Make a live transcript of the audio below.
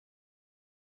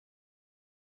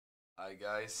Hi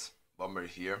guys, Bomber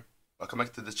here. Welcome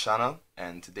back to the channel,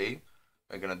 and today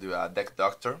we're gonna do a deck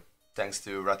doctor. Thanks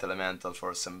to Rat Elemental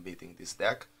for submitting this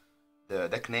deck. The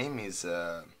deck name is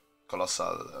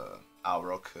Colossal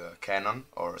Auroch Cannon,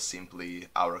 or simply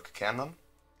Auroch Cannon,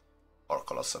 or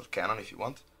Colossal Cannon if you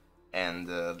want. And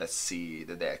let's see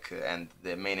the deck and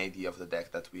the main idea of the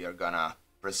deck that we are gonna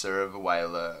preserve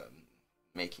while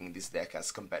making this deck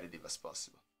as competitive as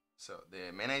possible. So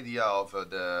the main idea of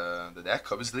the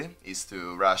deck, obviously, is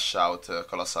to rush out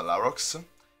Colossal AUROCHS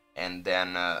and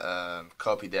then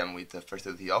copy them with a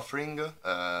Fertility Offering.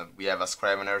 We have a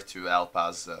Scrivener to help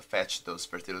us fetch those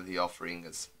Fertility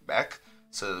Offerings back,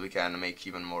 so that we can make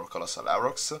even more Colossal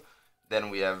AUROCHS.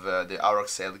 Then we have the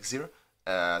AUROCHS Elixir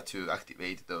to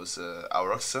activate those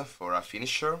AUROCHS for a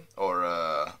finisher, or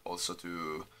also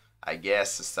to, I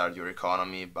guess, start your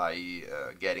economy by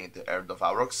getting the Herd of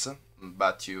AUROCHS.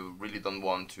 But you really don't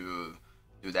want to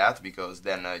do that, because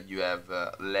then you have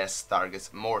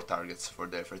more targets for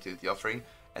the Fertility Offering,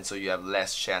 and so you have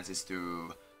less chances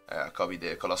to copy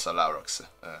the Colossal AUROCHS,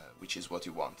 which is what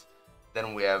you want.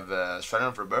 Then we have Shrine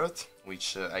of Rebirth,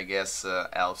 which I guess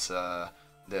helps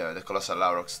the Colossal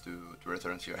AUROCHS to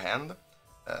return to your hand,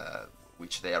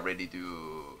 which they already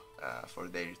do for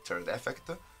their third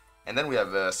effect. And then we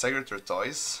have Sacred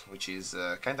Tortoise, which is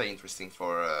kinda interesting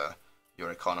for your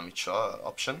economy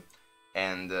option,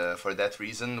 and for that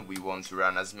reason we want to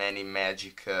run as many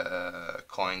magic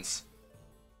coins,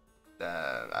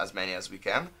 as many as we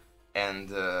can, and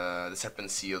the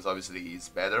Serpent Seals obviously is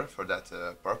better for that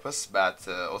purpose, but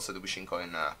also the Wishing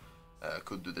Coin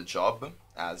could do the job,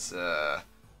 as as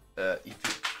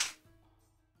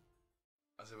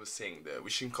I was saying, the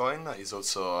Wishing Coin is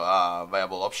also a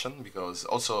viable option, because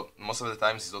also most of the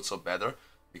times it's also better,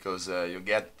 because you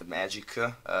get the magic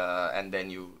and then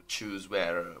you choose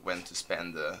when to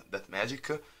spend that magic,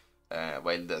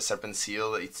 while the Serpent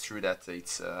Seal, it's true that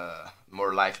it's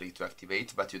more likely to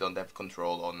activate, but you don't have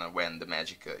control on when the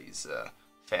magic is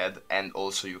fed, and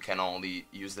also you can only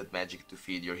use that magic to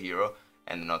feed your hero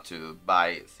and not to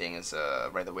buy things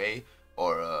right away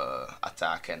or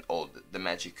attack and all the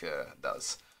magic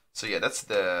does. So yeah, that's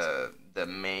the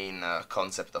main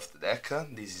concept of the deck.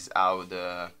 This is how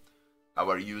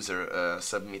our user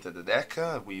submitted the deck.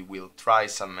 We will try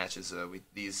some matches with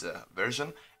this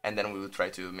version, and then we will try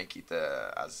to make it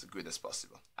as good as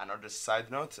possible. Another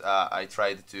side note, I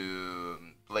tried to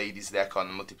play this deck on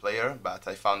multiplayer, but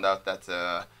I found out that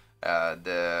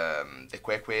the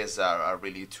Queques are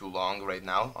really too long right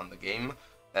now on the game.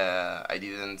 I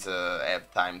didn't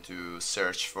have time to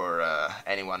search for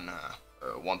anyone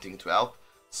wanting to help,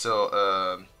 so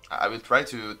I will try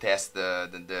to test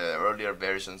the earlier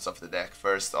versions of the deck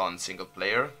first on single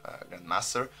player,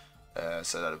 Grandmaster,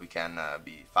 so that we can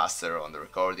be faster on the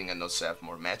recording and also have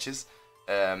more matches.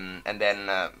 And then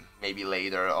maybe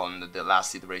later on the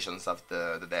last iterations of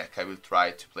the deck, I will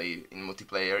try to play in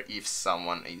multiplayer if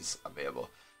someone is available.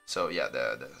 So yeah,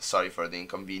 sorry for the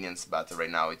inconvenience, but right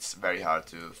now it's very hard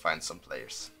to find some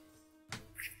players.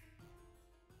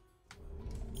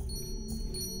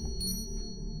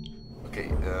 Okay,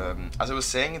 as I was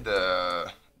saying,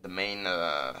 the main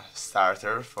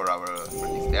starter for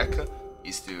this deck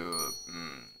is to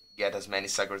get as many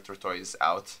Sacred Tortoise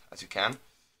out as you can,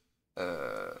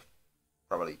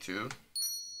 probably 2 to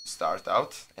start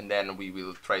out, and then we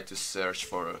will try to search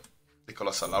for the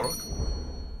Colossal Auroch.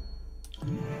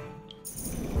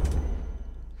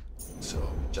 So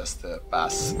just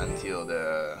pass until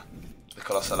the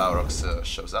Colossal Aurochs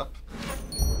shows up.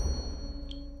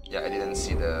 Yeah, I didn't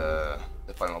see the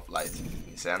Point of Light in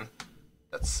his hand.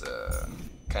 That's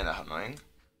kinda annoying.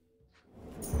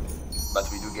 But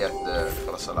we do get the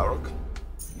Colossal Auroch.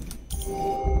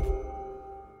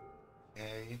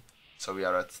 Okay, so we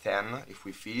are at 10. If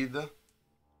we feed,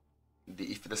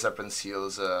 if the Serpent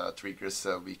Seals triggers,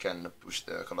 we can push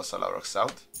the Colossal Aurochs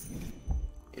out.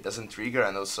 It doesn't trigger,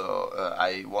 and also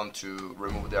I want to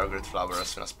remove the Argret Flower as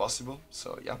soon as possible,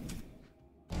 so yeah.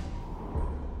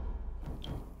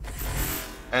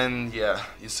 And yeah,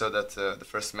 you saw that the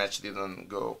first match didn't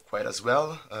go quite as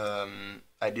well.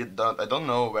 I don't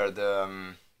know where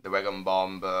the Wagon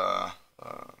Bomb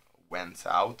went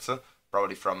out,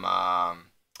 probably from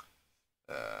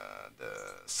the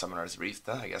Summoner's Rift,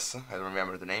 I guess. I don't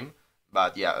remember the name.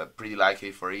 But yeah, pretty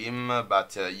likely for him,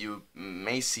 but you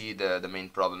may see the main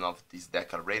problem of this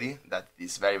deck already, that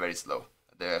it's very, very slow.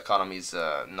 The economy is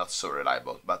not so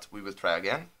reliable, but we will try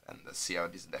again and see how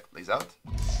this deck plays out.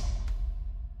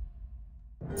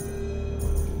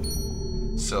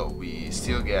 So we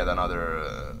still get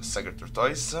another Sacred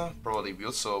Tortoise. Probably we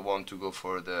also want to go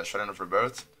for the Shrine of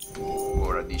Rebirth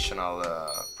or additional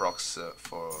procs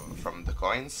from the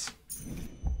coins.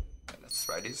 Let's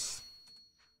try this,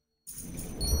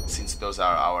 since those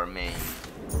are our main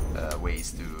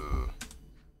ways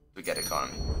to get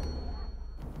economy.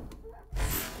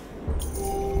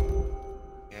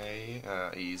 Okay,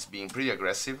 he's being pretty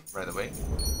aggressive right away.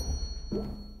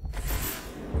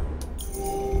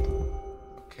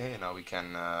 Okay, now we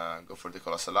can go for the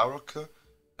Colossal Auroch.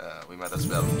 We might as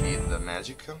well feed the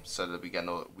magic so that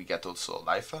we get also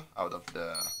life out of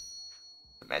the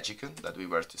magic that we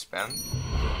were to spend.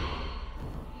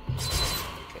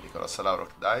 Okay, the Colossal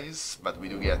Auroch dies, but we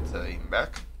do get him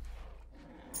back.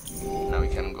 Now we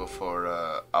can go for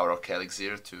Auroch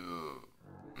Elixir to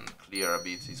clear a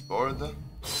bit his board.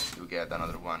 We get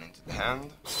another one into the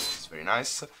hand. It's very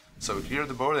nice. So we clear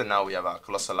the board and now we have a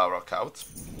Colossal Auroch out.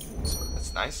 So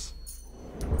that's nice.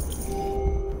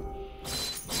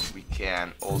 We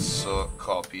can also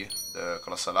copy the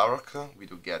Colossal Auroch. We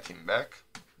do get him back.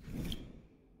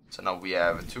 So now we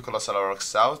have 2 Colossal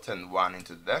Aurochs out and 1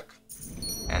 into the deck.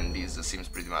 And this seems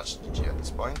pretty much GG at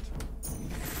this point.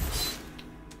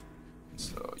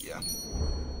 So yeah,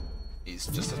 it's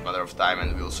just a matter of time,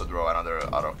 and we also draw another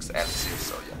Aurochs Elixir,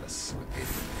 so yeah, that's good.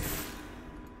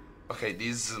 Okay,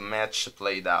 this match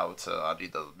played out a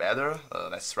little better.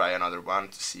 Let's try another one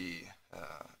to see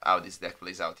how this deck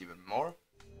plays out even more.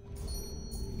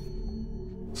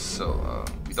 So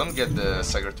we don't get the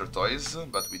Sacred Tortoise,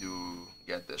 but we do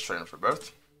get the Shrine of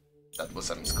Rebirth. That was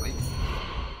a misclick.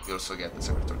 We also get the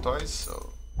Sacred Tortoise,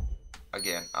 so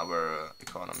again our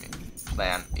economy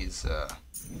plan is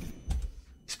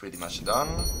pretty much done.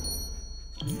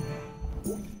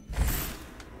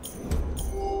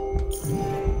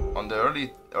 On the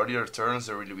earlier turns,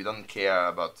 really we don't care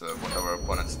about what our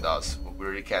opponent does. We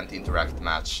really can't interact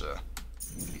much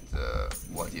with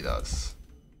what he does.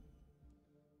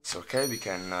 So okay, we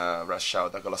can rush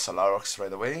out the Colossal Aurochs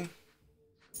right away.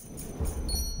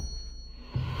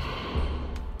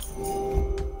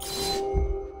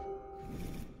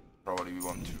 Probably we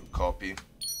want to copy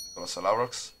Colossal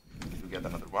Aurochs to get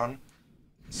another one.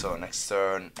 So next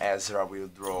turn Ezra will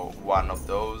draw one of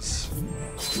those,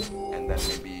 and then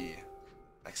maybe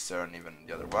next turn even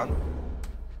the other one.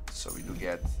 So we do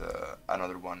get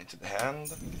another one into the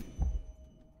hand.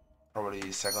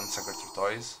 Probably second Sacred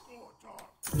Tortoise.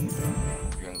 We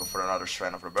can go for another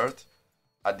Shrine of Rebirth.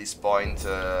 At this point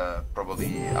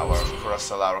probably our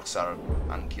Colossal Aurochs are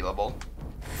unkillable,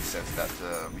 in the sense that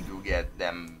we do get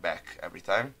them back every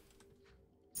time.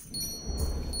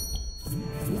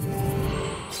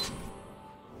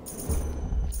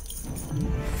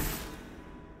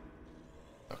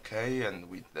 Okay, and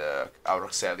with the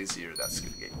Aurochs Elixir, that's a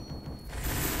good game.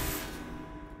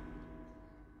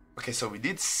 Okay, so we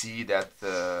did see that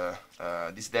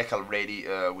this deck already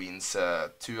wins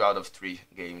 2 out of 3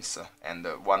 games, and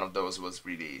one of those was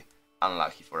really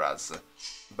unlucky for us.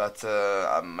 But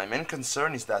my main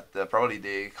concern is that probably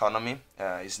the economy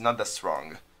is not that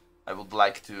strong. I would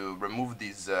like to remove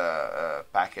this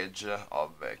package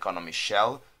of economy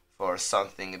shell for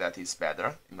something that is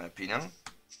better, in my opinion.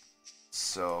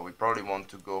 So we probably want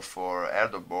to go for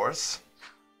Eldor Boars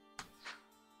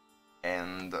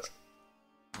and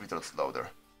Riddles Loader.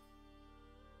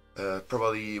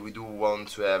 Probably we do want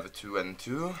to have 2 and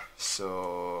 2,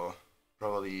 so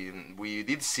probably we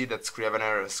did see that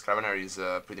Scrivener is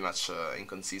pretty much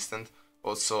inconsistent.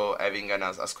 Also having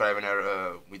a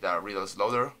Scrivener with a Riddles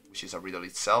Loader, which is a riddle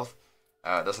itself,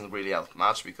 doesn't really help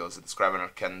much, because the Scrivener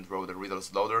can draw the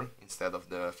Riddles Loader instead of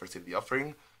the Fertility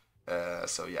Offering.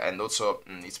 So yeah, and also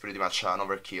it's pretty much an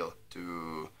overkill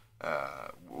to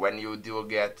when you do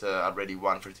get already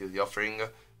one Fertility Offering,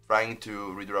 trying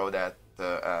to redraw that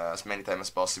as many times as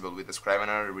possible with the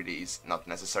Scrivener really is not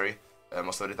necessary.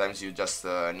 Most of the times you just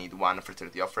need one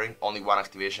Fertility Offering, only one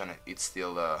activation, it's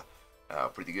still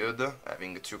pretty good.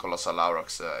 Having 2 Colossal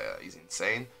Aurochs is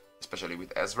insane, especially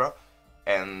with Ezra.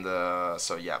 And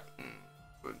so yeah,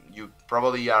 you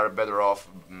probably are better off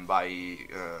by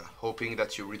hoping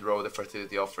that you redraw the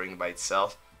Fertility Offering by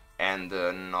itself and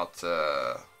not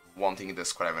wanting the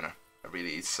Scrivener.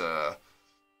 Really, it's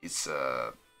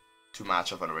too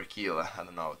much of an overkill. I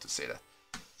don't know how to say that.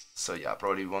 So yeah,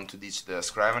 probably want to ditch the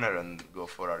Scrivener and go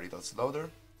for a Riddles Loader.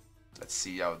 Let's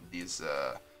see how this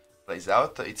plays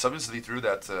out. It's obviously true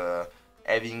that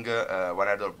having one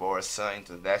Eldor Boars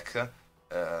into the deck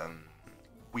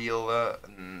will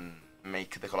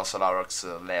make the Colossal Aurochs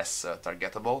less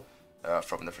targetable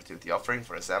from the Fertility Offering,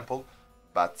 for example.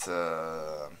 But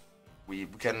we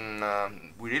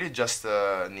really just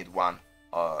need one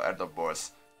Eldor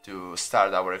Boars. to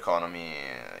start our economy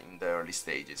in the early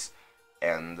stages.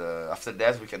 And after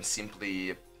that we can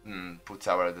simply put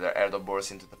the Erdol boards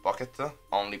into the pocket,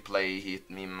 only play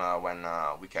him when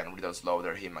we can Riddle's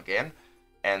Loader him again,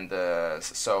 and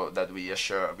so that we are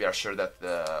sure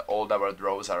that all our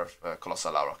draws are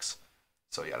Colossal Aurochs.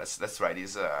 So yeah, let's try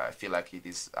this. I feel like it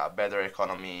is a better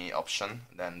economy option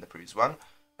than the previous one.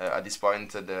 At this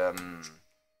point,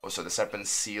 also the Serpent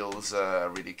Seals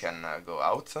really can go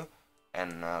out,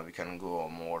 and we can go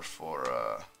more for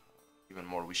even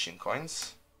more Wishing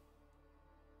Coins,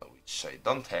 which I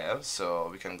don't have, so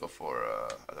we can go for,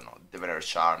 I don't know, Diviner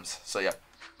Charms. So yeah,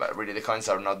 but really the coins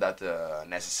are not that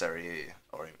necessary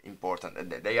or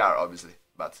important. They are, obviously,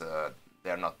 but they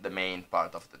are not the main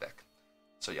part of the deck.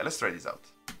 So yeah, let's try this out.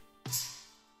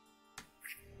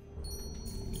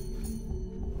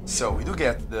 So we do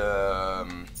get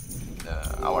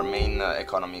our main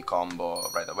economy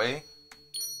combo right away.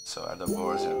 So at the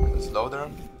boards and Loader.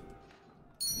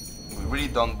 We really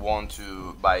don't want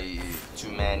to buy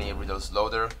too many Riddle's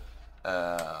Loader,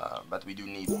 but we do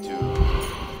need to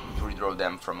redraw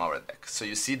them from our deck. So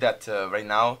you see that right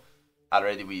now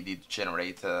already we did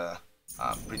generate a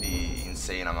pretty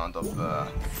insane amount of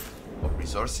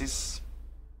resources.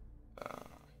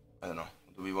 I don't know,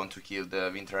 do we want to kill the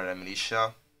Winter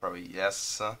Militia? Probably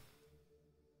yes.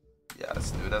 Yeah,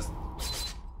 let's do that.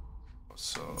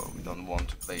 So we don't want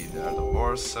to play the Art of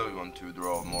Wars, so we want to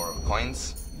draw more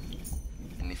coins.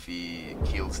 And if he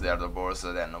kills the Art of Wars,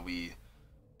 then we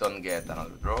don't get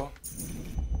another draw.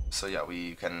 So yeah,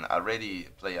 we can already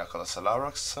play a Colossal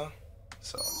Aurochs.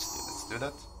 So let's do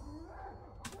that.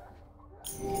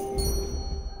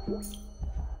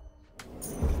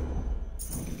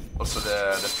 Also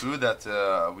the food that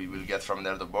we will get from the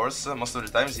Art of Wars, most of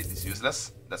the times it is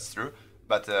useless, that's true.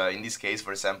 But in this case,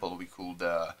 for example, we could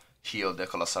heal the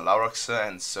Colossal Aurochs,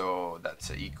 and so that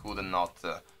he could not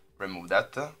remove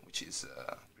that, which is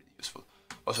pretty useful.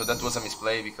 Also, that was a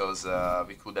misplay because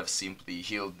we could have simply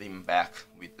healed him back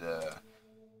with the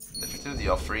Fertility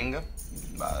Offering,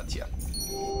 but yeah,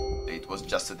 it was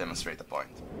just to demonstrate a point.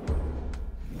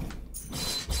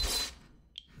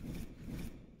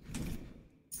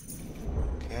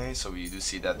 Okay, so we do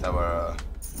see that our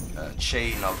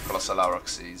chain of Colossal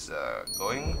Aurochs is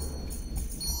going.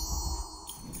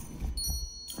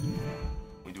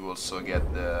 We do also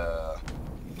get the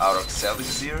Aurochs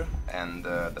Elixir, and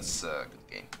that's a good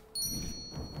game.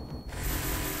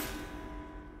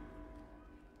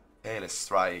 Okay, let's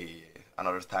try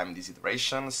another time this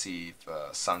iteration, see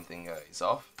if something is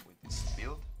off with this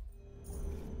build.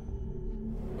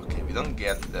 Okay, we don't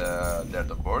get the Art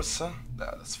of Wars,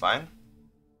 that's fine.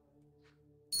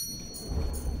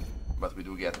 But we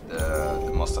do get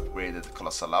the most upgraded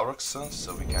Colossal Aurochs,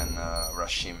 so we can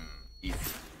rush it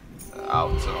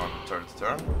out on third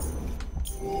turn.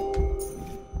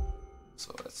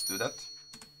 So let's do that.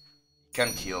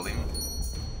 Can kill him,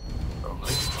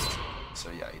 probably. So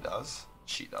yeah, he does.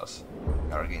 She does.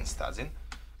 We are against Tazin.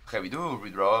 Okay, we do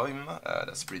redraw him.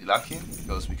 That's pretty lucky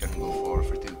because we can go for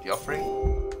Fertility Offering,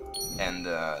 and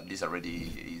this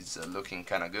already is looking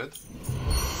kind of good.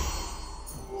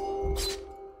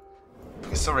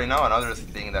 Okay, so right now another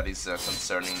thing that is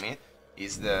concerning me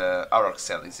is the Aurochs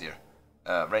Elixir.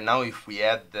 Right now, if we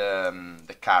add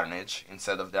the Carnage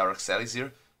instead of the Aurochs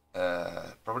Elixir,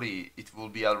 probably it will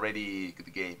be already a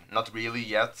good game. Not really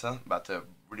yet, but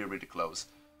really close.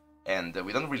 And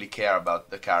we don't really care about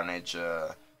the Carnage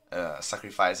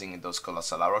sacrificing those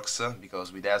Colossal Aurochs,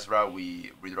 because with Ezra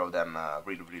we redraw them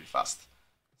really fast.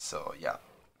 So yeah.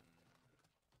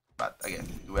 But again,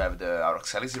 we do have the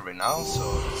Aurochs Elixir right now, so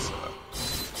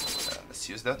let's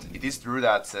use that. It is true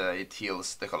that it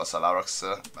heals the Colossal Aurochs,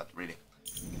 but really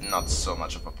not so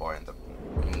much of a point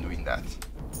in doing that.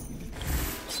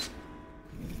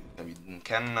 We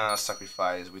can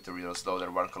sacrifice with the Riddle's Loader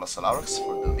one Colossal Aurochs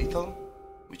for the lethal,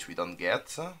 which we don't get,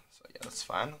 so yeah, that's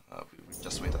fine. We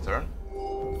just wait a turn.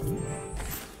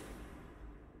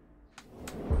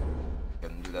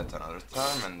 Can do that another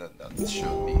time, and that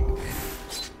should be good.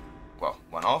 Well,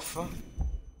 one off.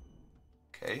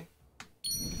 Okay.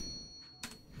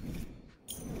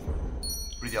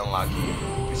 Pretty unlucky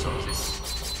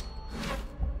resources.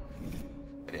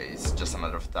 But yeah, it's just a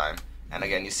matter of time. And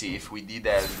again, you see, if we did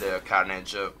have the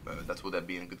Carnage, that would have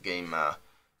been a good game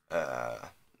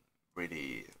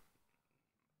really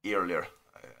earlier,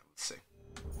 I would say.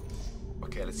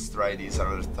 Okay, let's try this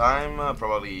another time.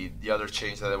 Probably the other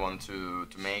change that I want to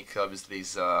make, obviously,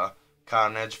 is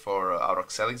Carnage for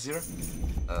Aurochs Elixir.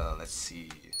 Let's see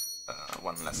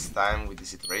one last time with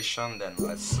this iteration, then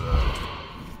let's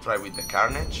try with the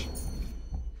Carnage.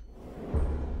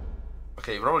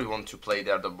 Okay, you probably want to play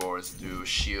the other boards to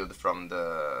shield from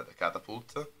the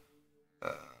catapult.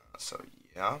 So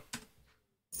yeah.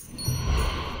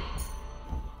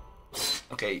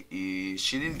 Okay,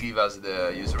 she did give us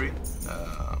the usury,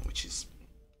 which is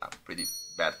a pretty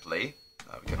bad play.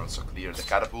 We can also clear the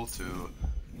catapult to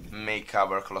make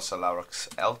our Colossal AUROCHS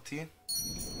healthy.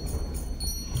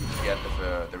 Get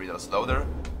the Riddle's Loader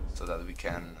so that we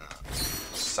can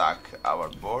sack our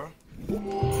boar.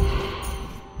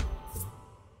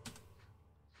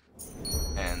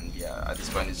 And yeah, at this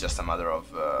point it's just a matter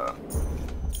of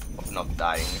not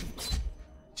dying,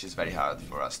 which is very hard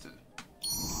for us to do.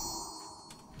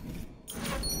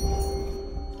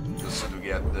 Also to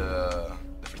get the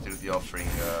fertility offering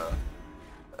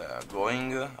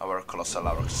going, our Colossal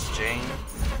AUROCHS chain.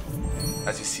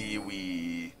 As you see,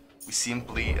 we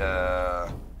simply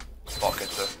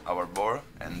pocket our boar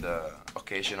and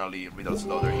occasionally Riddle's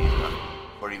Loader him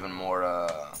for even more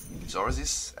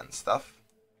resources and stuff.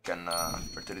 Can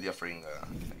fertility offering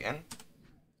again.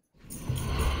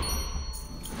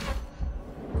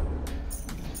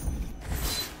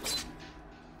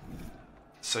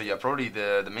 So yeah, probably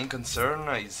the main concern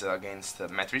is against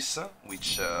Metris,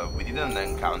 which we didn't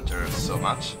encounter so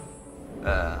much.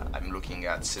 I'm looking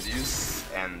at Seduce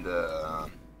and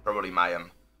probably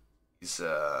Mayhem is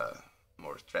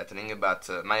more threatening, but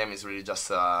Mayhem is really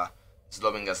just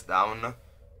slowing us down.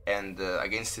 And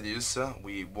against Seduce,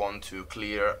 we want to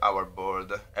clear our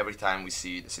board every time we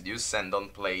see the Seduce and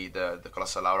don't play the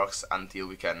Colossal AUROCHS until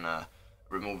we can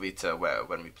remove it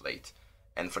when we play it.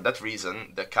 And for that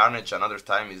reason, the Carnage another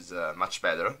time is much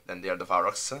better than the Heart of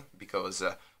AUROCHS, because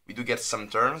we do get some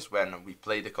turns when we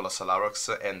play the Colossal AUROCHS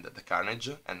and the Carnage,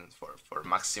 and for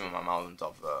maximum amount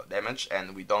of damage,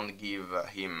 and we don't give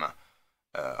him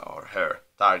or her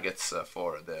targets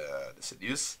for the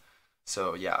Seduce.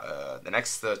 So yeah, the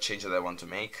next change that I want to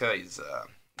make is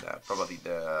probably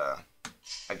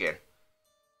again,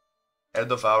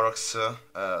 Heart of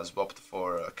AUROCHS swapped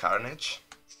for Carnage.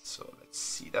 So let's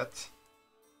see that.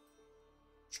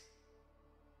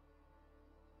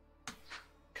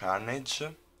 Carnage.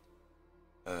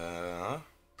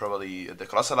 Probably the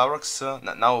Colossal AUROCHS.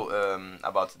 Now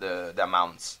about the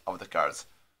amounts of the cards.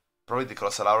 Probably the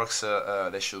Colossal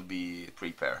AUROCHS, they should be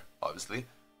 3 pair, obviously,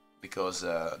 because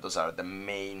those are the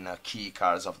main key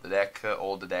cards of the deck.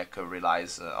 All the deck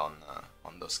relies on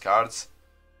those cards.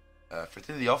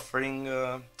 Fertility Offering,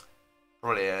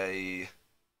 probably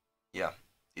yeah,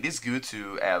 it is good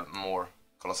to have more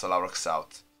Colossal AUROCHS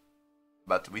out.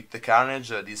 But with the Carnage,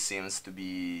 this seems to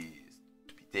be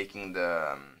taking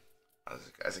the,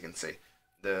 as I can say,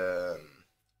 it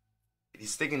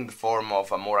is taking the form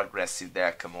of a more aggressive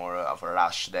deck, more of a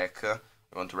rush deck.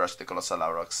 We want to rush the Colossal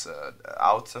AUROCHS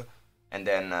out, and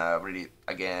then really,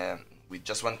 again, with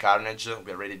just one Carnage,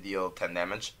 we already deal 10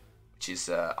 damage, which is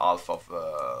half of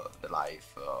the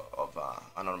life of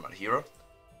a normal hero,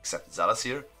 except Zalas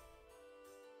here.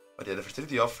 But yeah, the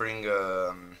Fertility Offering,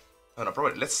 I don't know,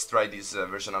 probably let's try this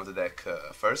version of the deck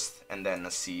first, and then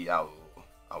see how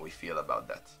we feel about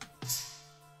that.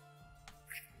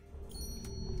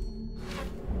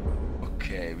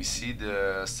 Okay, we see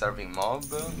the Starving Mob,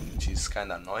 which is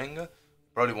kinda annoying.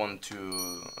 Probably want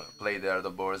to play the other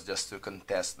boards just to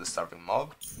contest the Starving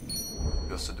Mob.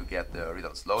 We also do get the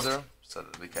Riddle's Loader, so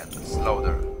that we can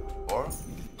slaughter the board.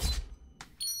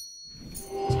 Let's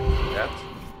go for that.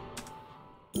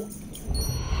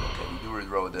 Okay, we do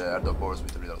redraw the other boards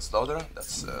with the Riddle's Loader,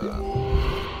 that's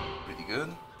pretty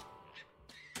good.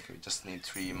 Okay, we just need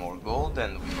 3 more gold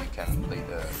and we can play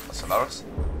the Colossal AUROCHS.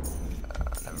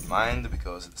 Never mind,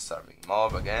 because it's Starving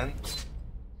Mob again.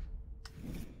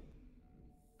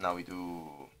 Now we do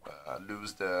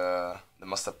lose the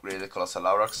most upgraded Colossal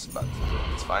AUROCHS, but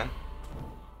it's fine.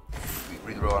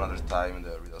 We redraw another time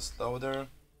the Riddle's Loader.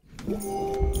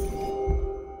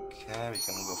 Okay, we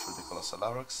can go for the Colossal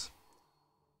AUROCHS.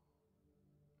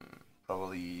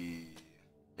 Probably,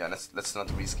 yeah. Let's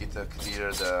not risk it.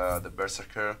 Clear the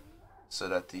Berserker, so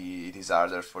that it is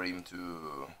harder for him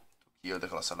to kill the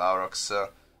Colossal AUROCHS.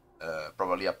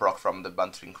 Probably a proc from the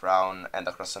Bantering Crown and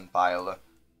a Crescent Pile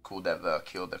could have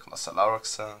killed the Colossal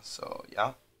AUROCHS. So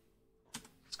yeah,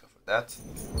 let's go for that.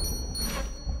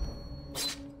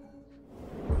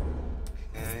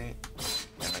 Okay,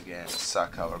 and again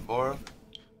sack our board.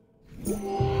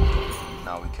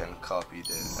 Now we can copy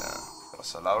the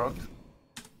Colossal AUROCHS.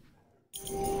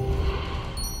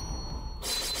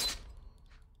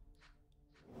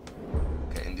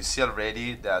 Okay, and you see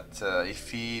already that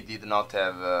if he did not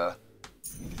have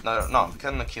no,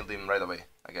 can kill him right away,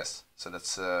 I guess. So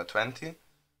that's 20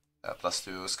 plus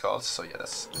 2 skulls. So yeah,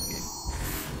 that's okay.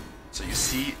 So you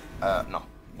see, no,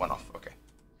 1 off. Okay.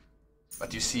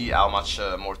 But you see how much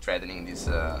more threatening this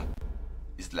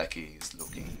deck is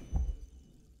looking.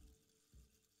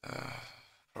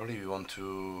 Probably we want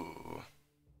to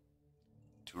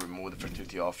remove the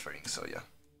fertility offering, so yeah.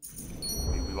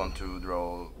 We want to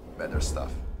draw better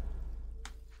stuff.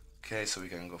 Okay, so we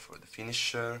can go for the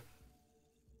finisher.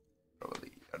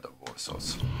 Probably other wars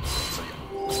also. So yeah.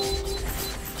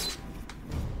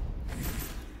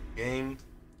 Game.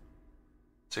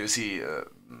 So you see,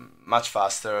 much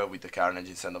faster with the Carnage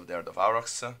instead of the Herd of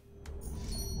AUROCHS.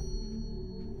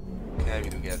 Okay, we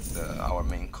do get our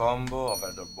main combo of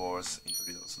Elder Boars into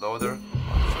Riddle Slaughter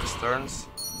on the first turns.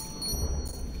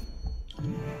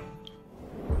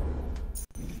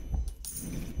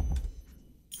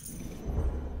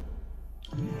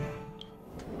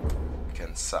 We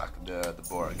can sack the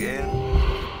boar again.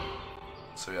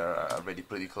 So we are already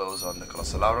pretty close on the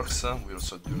Colossal AUROCHS. We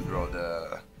also do draw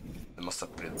the most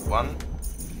upgraded one.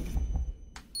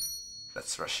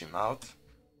 Let's rush him out.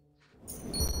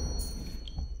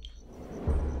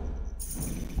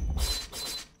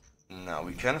 Now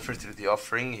we can fertility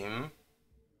offering him,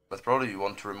 but probably we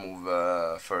want to remove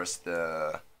first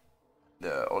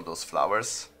all those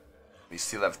flowers. We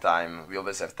still have time. We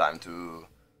always have time to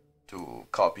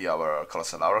copy our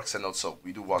Colossal AUROCHS, and also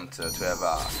we do want to have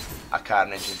a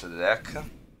Carnage into the deck.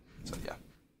 So yeah.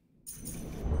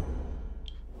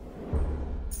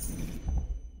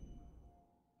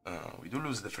 We do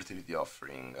lose the fertility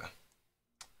offering.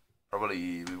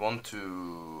 Probably we want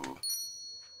to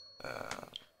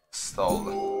stall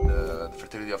the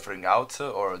fertility offering out,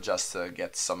 or just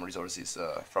get some resources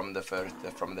from the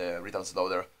Ritual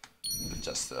Slaughter,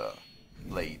 just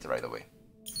play it right away.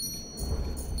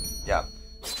 Yeah,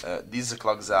 this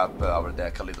clogs up our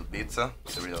deck a little bit, the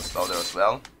Ritual Slaughter as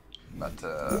well, but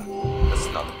that's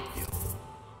not a big deal.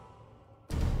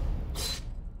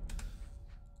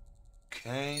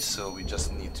 Okay, so we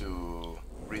just need to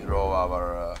redraw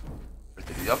our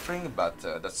fertility offering, but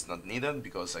that's not needed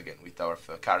because again with our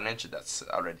Carnage that's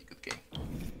already a good game.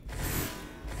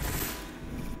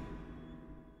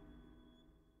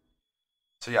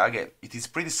 So yeah, again it is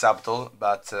pretty subtle,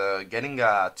 but getting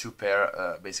a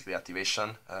 2-pair basically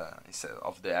activation instead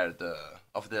of the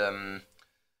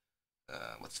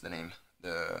what's the name,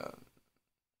 the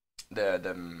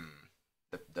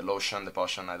lotion, the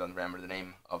potion, I don't remember the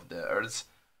name of the Earth's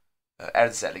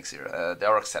Elixir, the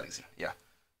AUROCHS Elixir, yeah.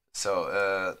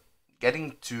 So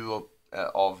getting 2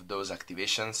 of those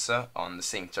activations on the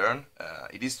same turn,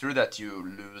 it is true that you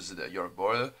lose your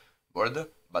board,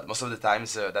 but most of the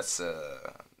times that's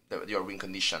your win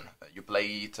condition. You play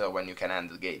it when you can end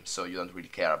the game, so you don't really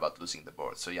care about losing the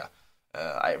board. So yeah,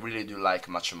 I really do like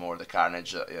much more the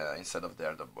Carnage instead of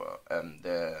the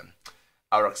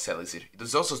AUROCHS Elixir. It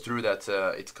is also true that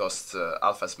it costs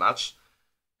half as much,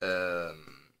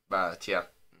 but yeah,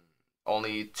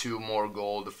 only 2 more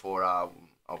gold for a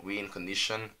win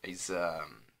condition is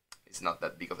not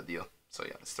that big of a deal. So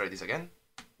yeah, let's try this again.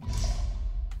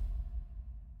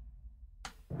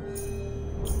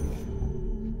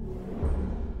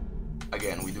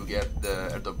 Again, we do get the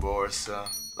Herd of Boars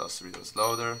plus Riddle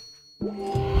Slaughter.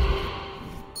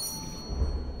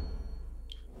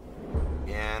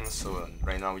 Again, so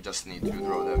right now we just need to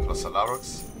draw the Colossal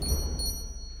AUROCHS.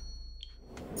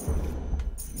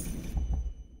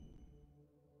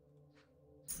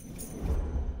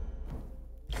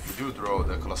 We do draw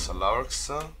the Colossal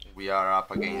AUROCHS. We are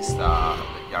up against the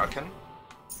Yarkan,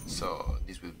 so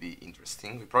this will be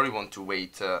interesting. We probably want to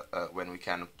wait when we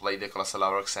can play the Colossal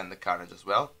AUROCHS and the Carnage as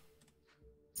well.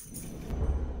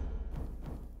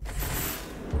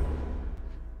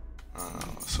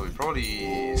 So we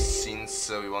probably, since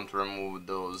we want to remove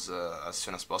those as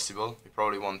soon as possible, we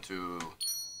probably want to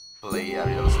play a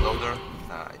Riddle Slaughter.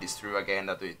 It is true again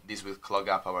that this will clog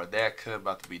up our deck,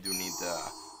 but we do need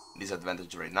this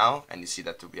advantage right now, and you see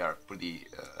that we are pretty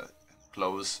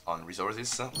close on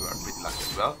resources. We are pretty lucky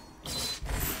as well.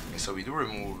 Okay, so we do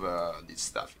remove this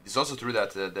stuff. It's also true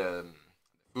that the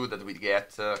food that we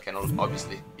get can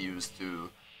obviously be used to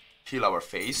heal our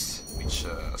face, which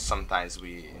sometimes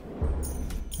we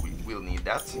will need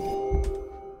that.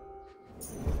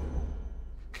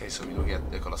 Okay, so we do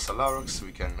get the Colossal AUROCHS.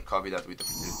 We can copy that with the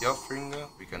fertility offering.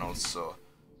 We can also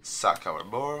sack our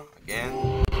boar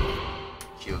again,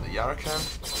 kill the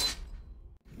Yarkan,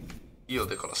 heal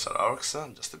the Colossal AUROCHS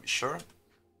just to be sure.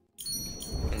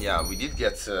 And yeah, we did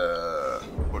get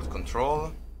board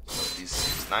control, so this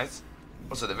is nice.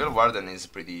 Also, the Veil Warden is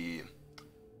pretty,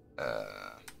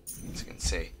 as you can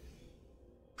say,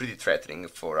 pretty threatening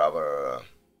for our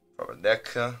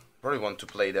deck. Probably want to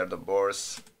play there the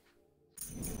boars.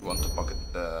 We want to pocket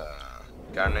the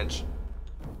Carnage.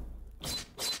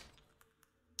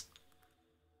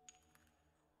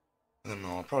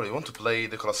 probably want to play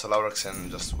the Colossal AUROCHS and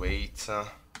just wait.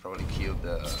 Probably kill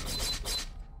the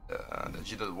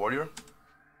Jaded Warrior.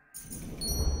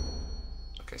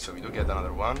 Okay, so we do get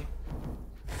another one.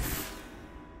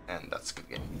 And that's a good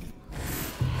game.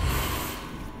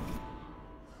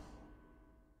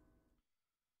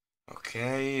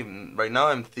 Okay, right now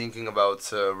I'm thinking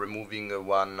about removing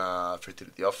one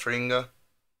Fertility Offering.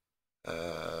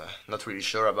 Not really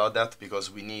sure about that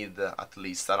because we need at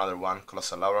least another one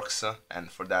Colossal AUROCHS,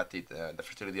 and for that the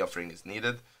Fertility Offering is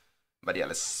needed. But yeah,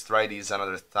 let's try this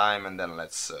another time and then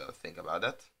let's think about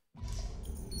that.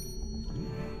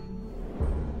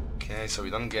 Okay, so we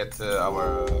don't get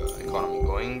our economy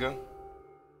going.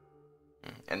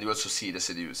 And you also see the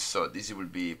Seduce, so this will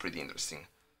be pretty interesting.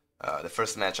 The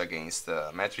first match against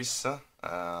Metris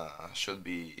should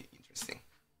be interesting.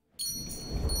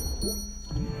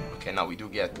 Okay, now we do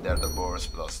get the Boars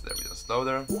plus the Riddle's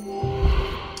Loader.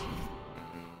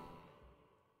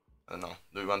 I don't know,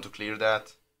 do we want to clear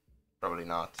that? Probably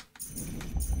not.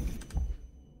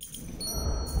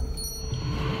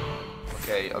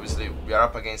 Okay, obviously we are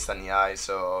up against an EI,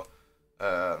 so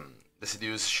the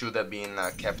Seduce should have been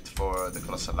kept for the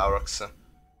Colossal AUROCHS.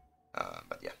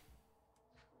 But yeah,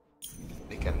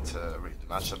 they can't really do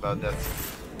much about that.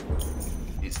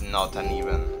 It's not an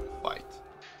even fight.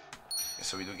 Okay,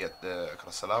 so we do get the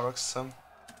Colossal AUROCHS.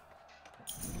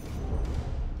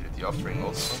 The Offering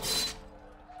also.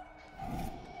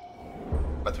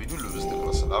 But we do lose the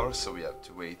Colossal AUROCHS, so we have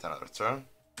to wait another turn.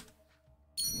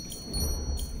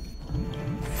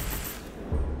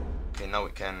 Okay, now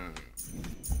we can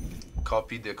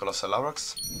copy the Colossal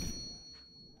AUROCHS.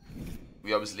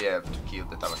 We obviously have to kill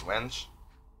the Tavern Wench.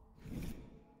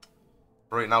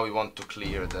 Right now we want to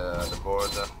clear the board,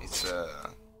 it's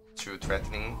too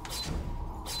threatening.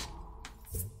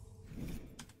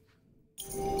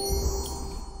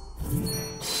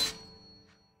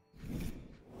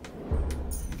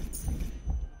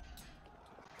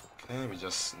 Okay, we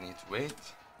just need to wait.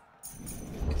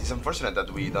 It is unfortunate that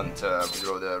we don't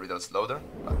withdraw the Riddle's Loader,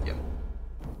 but yeah.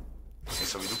 Okay,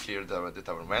 so we do clear the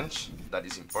Tavern Wench, that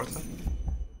is important.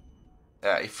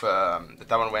 If the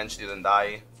Tavern Wench didn't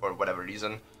die for whatever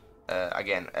reason,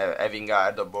 again, having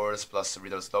Ardor Boars plus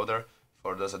Riddle's Loader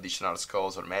for those additional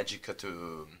skulls or magic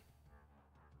to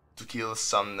kill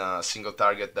some single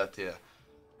target that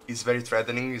is very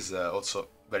threatening is also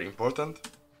very important.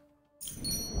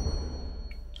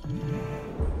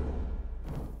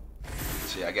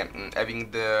 So yeah, again, having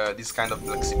this kind of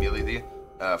flexibility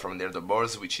from the Ardor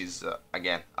Boars, which is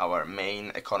again our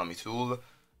main economy tool,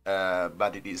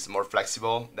 but it is more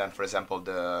flexible than, for example,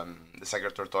 the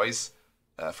Sacred Tortoise,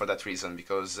 for that reason,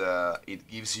 because it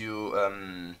gives you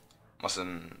most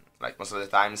of the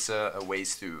times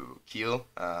ways to kill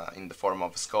in the form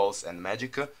of skulls and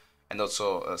magic, and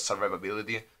also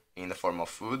survivability in the form of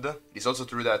food. It is also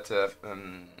true that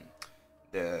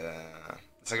the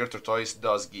Sacred Tortoise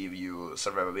does give you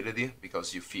survivability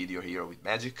because you feed your hero with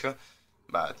magic,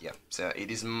 but yeah, so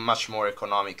it is much more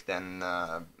economic than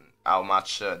how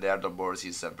much the Ardor Boars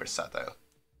is versatile.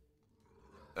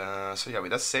 So yeah,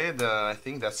 with that said, I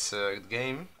think that's a good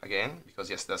game again, because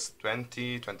yes, that's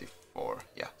 20-24.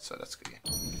 Yeah, so that's a good game.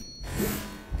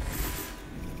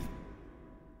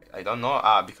 I don't know,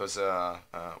 because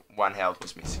one health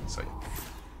was missing, so yeah.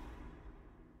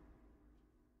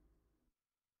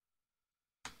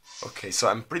 Okay, so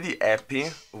I'm pretty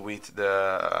happy with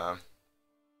the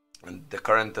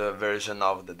current version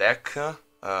of the deck.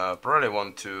 Probably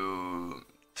want to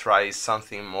try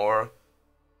something more.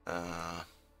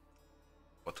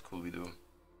 What could we do?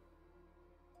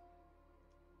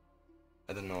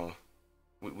 I don't know.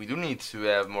 We do need to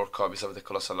have more copies of the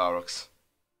Colossal AUROCHS.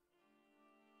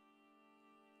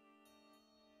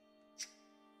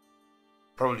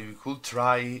 Probably we could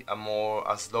try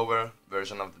a slower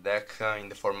version of the deck in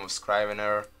the form of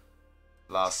Scrivener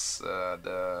plus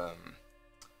the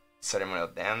Ceremonial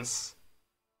Dance.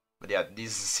 But yeah,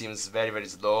 this seems very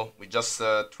slow. We just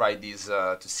tried this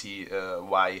to see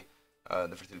why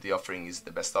the Fertility Offering is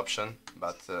the best option.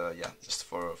 But yeah, just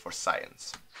for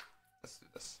science. Let's do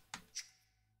this.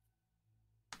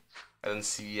 I don't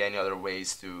see any other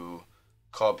ways to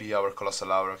copy our Colossal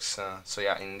AUROCHS. So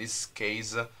yeah, in this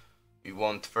case, we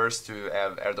want first to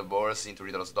have Ardor Boars into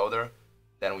Riddle's Loader,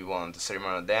 then we want the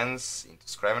Ceremonial Dance into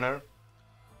Scrivener,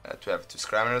 to have two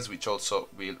Scriveners, which also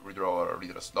will redraw our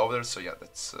Riddle's Loader, so yeah,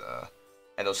 that's...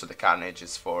 and also the Carnage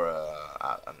is for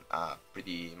a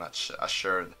pretty much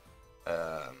assured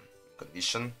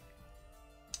condition.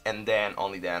 And then,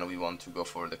 only then, we want to go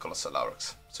for the Colossal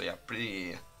AUROCHS. So yeah,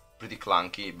 pretty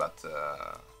clunky, but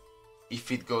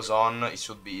if it goes on, it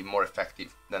should be more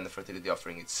effective than the fertility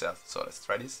offering itself. So let's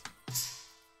try this.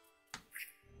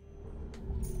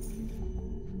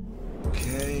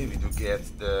 Okay, we do get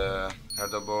the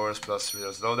Herdobores plus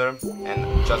Reader's Loader,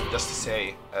 and just to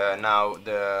say, now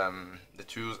the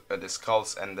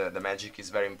skulls and the magic is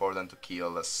very important to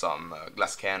kill some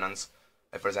glass cannons.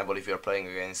 For example, if you're playing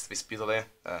against Vispitole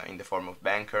in the form of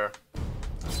Banker,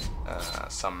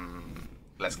 some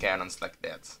glass cannons like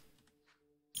that.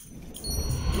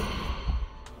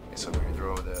 Okay, so we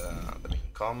draw the main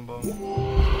combo.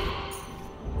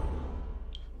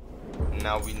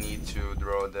 Now we need to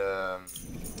draw the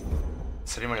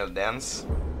ceremonial dance.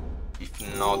 If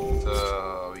not,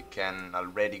 we can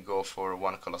already go for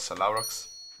one Colossal Aurochs.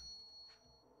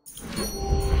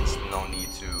 There's no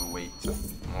need to wait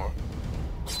more.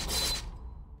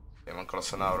 Okay, one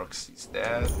Colossal Aurochs is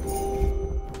dead.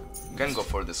 We can go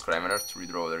for the Scrivener to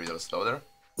redraw the Riddle's Loader.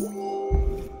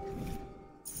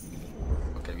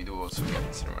 Okay, we do also get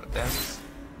the ceremonial dance.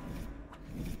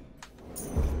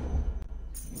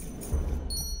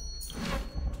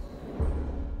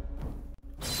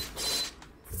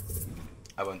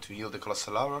 I want to heal the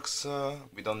Colossal Aurochs.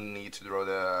 We don't need to draw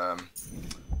the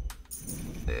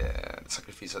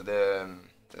sacrifice of the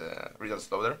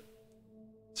Riddle's Loader.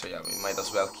 So yeah, we might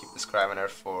as well keep the Scrivener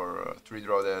for to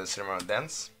redraw the Ceremonial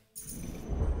Dance.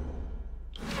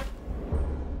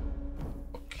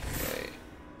 Okay.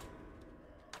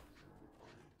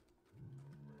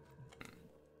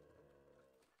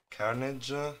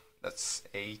 Carnage. That's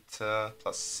 8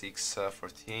 plus 6,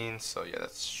 14, so yeah,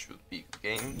 that should be a good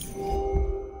game.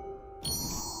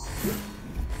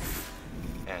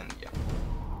 And yeah.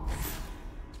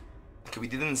 Okay, we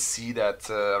didn't see that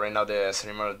right now the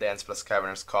Ceremonial Dance plus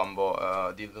Caverns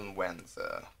combo didn't went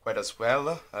quite as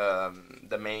well.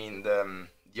 The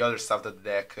other stuff of the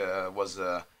deck was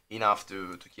enough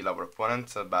to kill our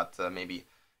opponent, but maybe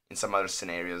in some other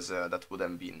scenarios that would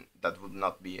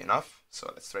not be enough. So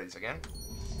let's try this again.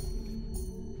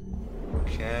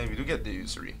 Okay, we do get the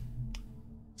Usury.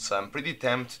 So I'm pretty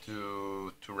tempted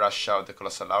to rush out the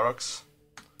Colossal Aurochs.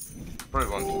 Probably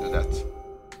want to do that.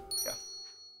 Yeah.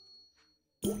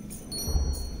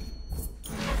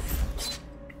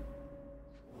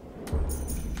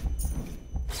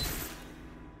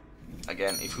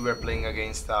 Again, if we were playing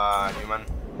against a human,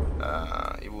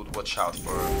 he would watch out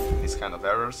for these kind of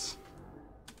errors.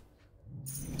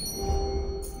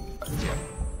 But yeah.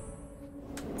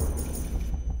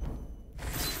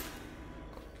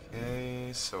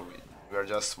 Okay, so we are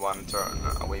just one turn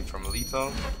away from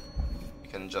lethal. We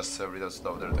can just Riddle's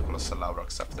Loader the Colossal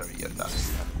Aurochs after he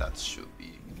attacks, and that should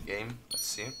be the game. Let's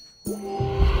see.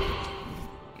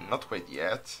 Not quite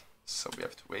yet, so we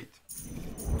have to wait.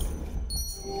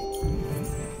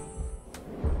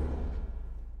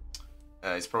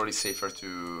 It's probably safer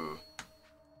to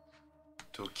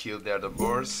kill the other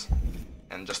boars,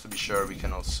 and just to be sure, we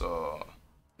can also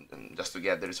just to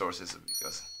get the resources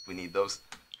because we need those.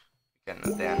 We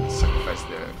can then sacrifice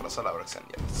the Colossal Aurochs, and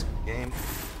yeah, it's a good game.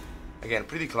 Again,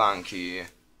 pretty clunky.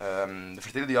 The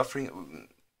Fertility Offering.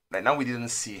 Right now, we didn't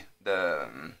see the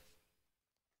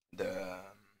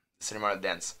Ceremonial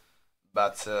Dance,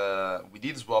 but we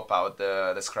did swap out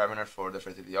the Scrivener for the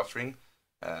Fertility Offering.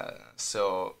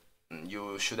 So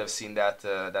you should have seen that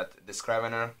that the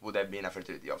Scrivener would have been a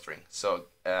Fertility Offering. So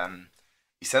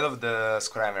instead of the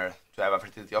Scrivener to have a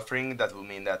Fertility Offering, that would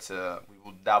mean that we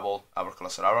would double our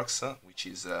Colossal Aurochs, which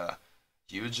is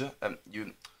huge.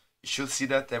 You should see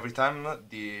that every time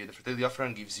the Fertility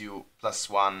Offering gives you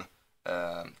 +1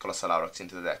 Colossal Aurochs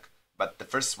into the deck. But the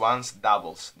first ones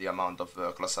doubles the amount of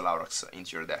Colossal Aurochs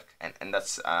into your deck. And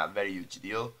that's a very huge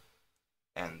deal.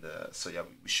 And so yeah,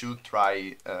 we should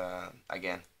try,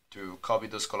 again, to copy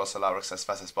those Colossal Aurochs as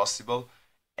fast as possible.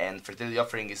 And Fertility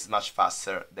Offering is much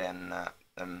faster than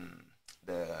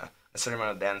the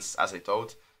Ceremonial Dance, as I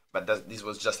thought. But this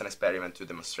was just an experiment to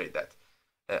demonstrate that.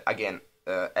 Again,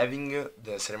 having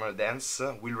the Ceremonial Dance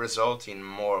will result in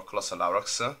more Colossal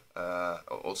Aurochs,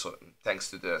 also thanks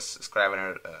to the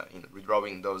Scrivener in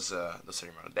redrawing those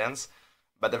Ceremonial Dance.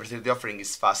 But the Fertility Offering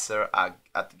is faster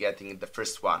at getting the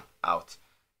first one out,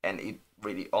 and it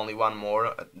really only one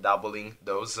more, doubling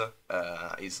those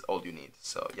is all you need.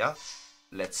 So yeah,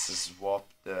 let's swap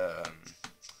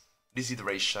this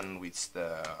iteration with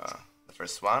the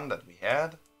first one that we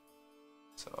had.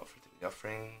 So Fertility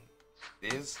Offering,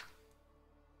 this.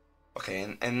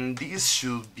 Okay, and this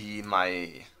should be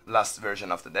my last version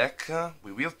of the deck.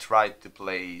 We will try to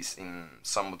play in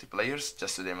some multiplayers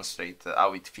just to demonstrate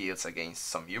how it feels against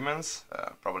some humans.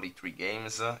 Probably 3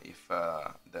 games if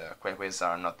the quick waves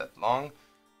are not that long.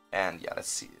 And yeah, let's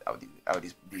see how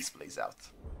this plays out.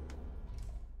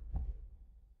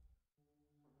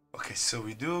 Okay, so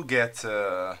we do get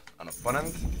an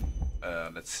opponent.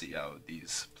 Let's see how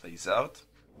this plays out.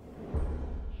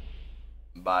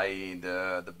 By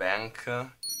the bank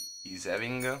he's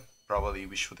having, probably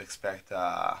we should expect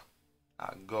a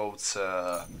goat's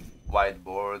wide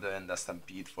board and a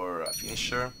stampede for a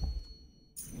finisher.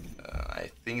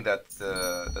 I think that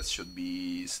that should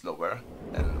be slower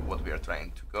than what we are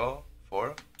trying to go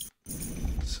for.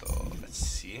 So let's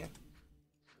see.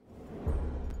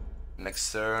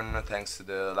 Next turn, thanks to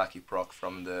the lucky proc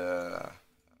from the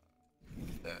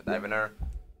Divener,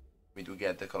 we do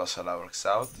get the Colossal AUROCHS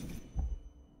out.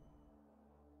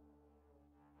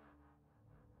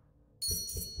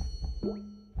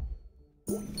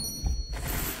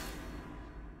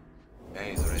 Okay,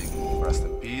 he's already going for a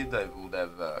stampede. I would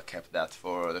have kept that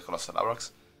for the Colossal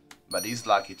AUROCHS, but he's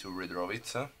lucky to redraw it,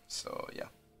 so yeah.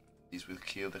 This will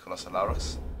kill the Colossal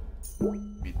AUROCHS.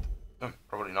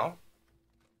 Probably no.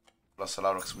 Colossal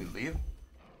AUROCHS will leave.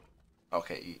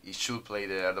 Okay, he should play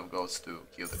the Herd of Goats to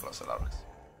kill the Colossal AUROCHS.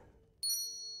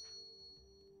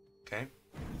 Okay.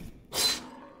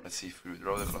 Let's see if we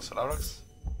draw the Colossal AUROCHS.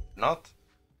 Not.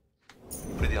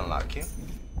 Pretty unlucky.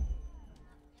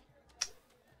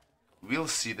 We'll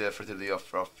see the Fertility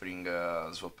Offering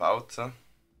swap out.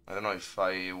 I don't know if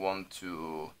I want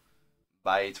to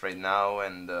buy it right now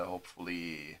and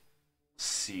hopefully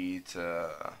see it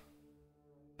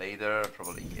later.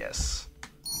 Probably yes.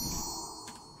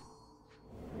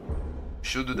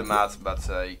 Should do the math, but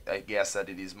I guess that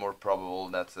it is more probable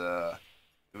that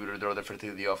we will draw the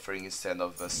Fertility Offering instead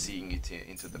of seeing it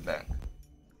into the bank.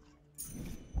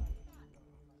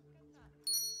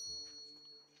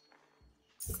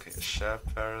 Okay,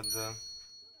 Shepherd.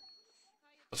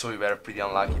 Also, we were pretty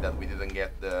unlucky that we didn't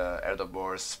get the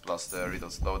Erdoboars plus the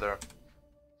Riddle's Loader.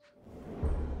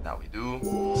 Now we do,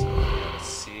 so yeah, let's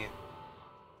see.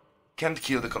 Can't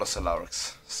kill the Colossal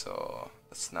AUROCHS, so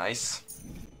that's nice.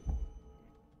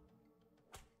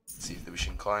 Let's see if the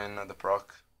Wishing Coin, the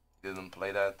proc, didn't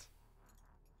play that.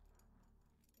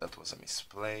 That was a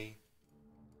misplay.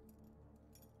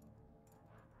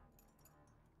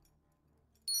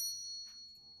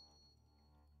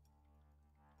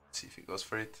 See if he goes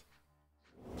for it.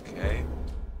 Okay.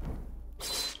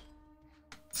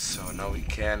 So now we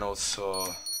can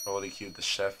also probably kill the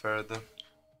Shepherd.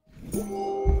 We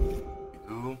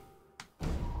do.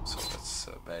 So that's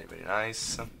very, very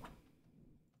nice.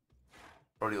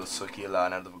 Probably also kill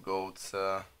an Herd of Goats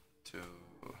to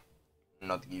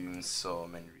not give him so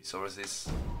many resources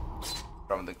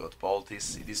from the Goat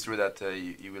Poultice. It is true that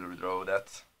you will redraw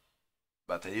that,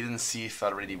 but I didn't see if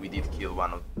already we did kill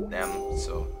one of them,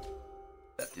 so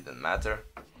that didn't matter.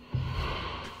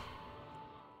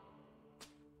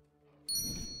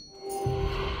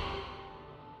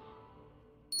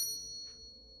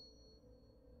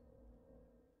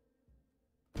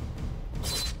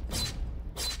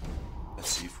 Let's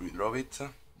see if we draw it.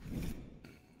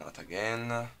 Not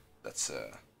again. That's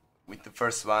with the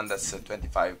first one, that's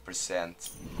 25%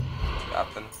 to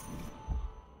happen.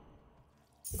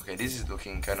 Okay, this is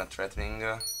looking kinda threatening.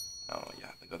 Oh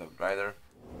yeah, the God of Rider.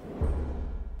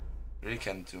 Really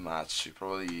can't do much. We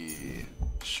probably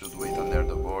should wait on the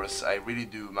Erdoboars. I really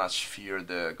do much fear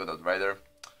the God of Rider.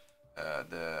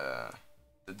 The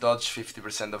dodge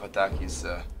 50% of attack is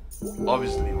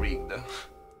obviously rigged.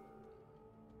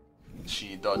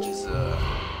 She dodges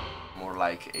more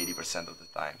like 80% of the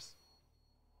times.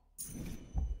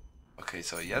 Okay,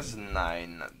 so he has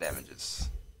 9 damages.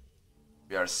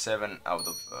 We are 7 out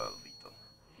of lethal.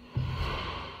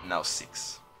 Now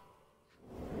 6.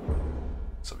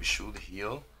 So we should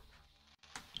heal.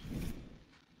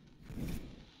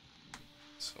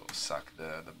 So sack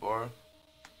the boar.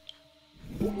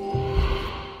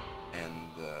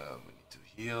 And we need to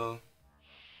heal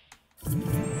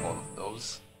all of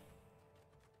those.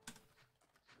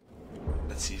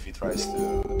 Let's see if he tries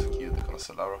to kill the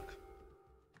Colossal AUROCH.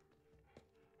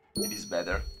 It is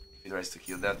better if he tries to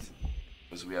kill that,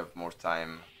 because we have more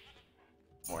time,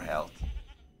 more health.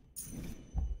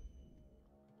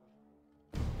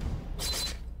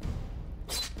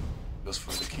 Goes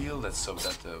for the kill, let's hope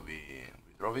that we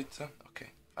draw it.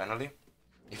 Okay, finally.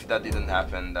 If that didn't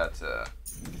happen, that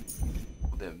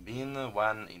would have been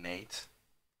 1 in 8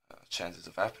 chances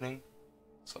of happening.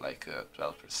 So like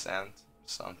 12% or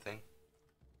something.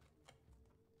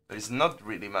 There is not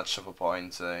really much of a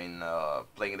point in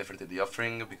playing the Fertility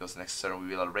Offering, because next turn we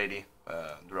will already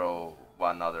draw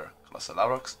one other Colossal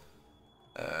AUROCHS.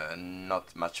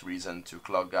 Not much reason to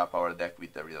clog up our deck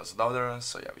with the Riddle's Loader,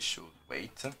 so yeah, we should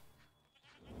wait.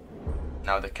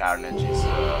 Now the Carnage is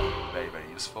very, very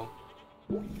useful.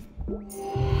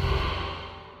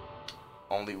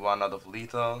 only 1 out of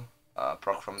lethal.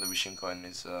 Proc from the Wishing Coin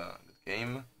is a good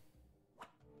game.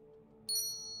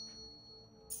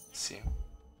 Let's see.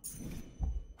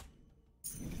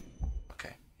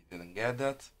 Okay, he didn't get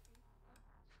that.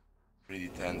 Pretty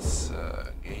tense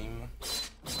game.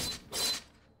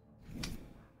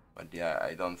 But yeah,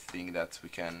 I don't think that we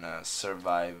can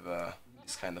survive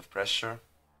this kind of pressure.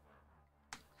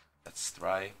 Let's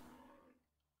try.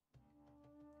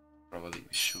 Probably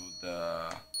we should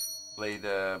play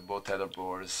the both other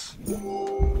boards.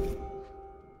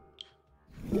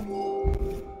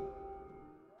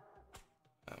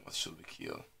 What should we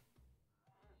kill?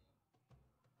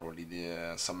 Probably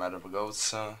some other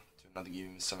goats to not give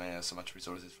him so much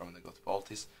resources from the goat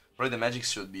poultice. Probably the magic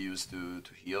should be used to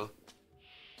heal,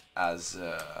 as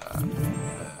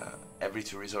every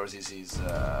 2 resources is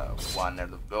 1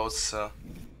 herd of goats.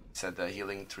 Said the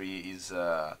healing tree is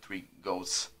 3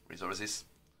 goats resources.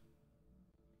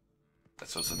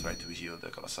 Let's also try to heal the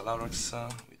Colossal AUROCHS.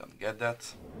 We don't get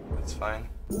that. That's fine.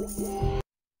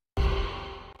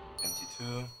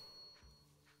 22.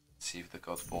 See if the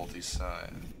goat bolt is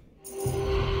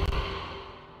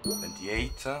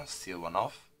 28. Still 1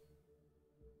 off.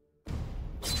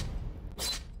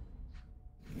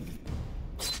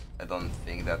 I don't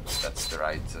think that that's the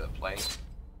right play.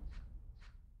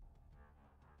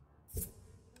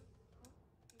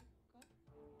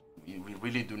 We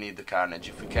really do need the carnage.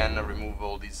 If we can remove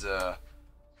all this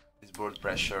board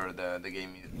pressure, the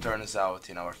game turns out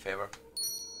in our favor.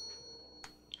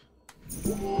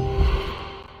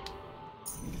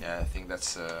 Yeah, I think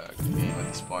that's a good game at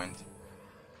this point.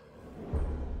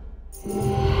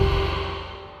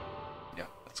 Yeah,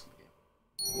 that's a good game.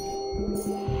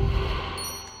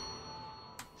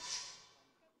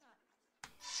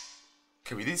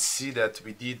 Okay, we did see that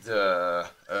we did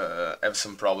have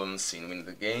some problems in winning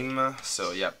the game.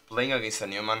 So yeah, playing against a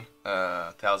Newman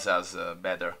tells us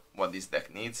better what this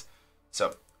deck needs.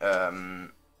 So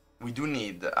we do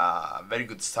need a very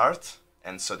good start,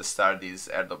 and so the start is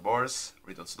Herd of Boars,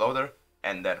 Riddle's Loader,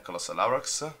 and then Colossal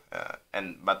AUROCHS.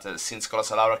 But since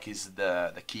Colossal AUROCHS is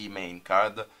the key main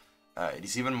card, it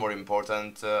is even more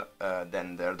important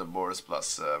than the Herd of Boars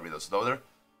plus Riddle's Loader.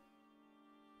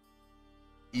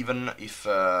 Even if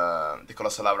the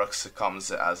Colossal AUROCHS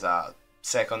comes as a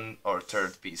 2nd or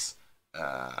 3rd piece,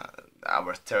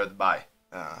 our 3rd buy,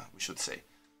 we should say.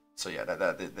 So yeah,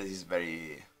 that is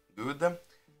very good.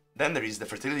 Then there is the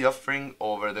Fertility Offering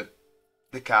over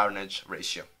the Carnage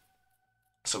ratio.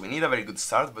 So we need a very good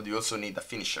start, but we also need a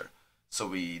finisher. So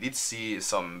we did see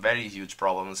some very huge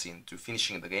problems into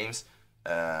finishing the games,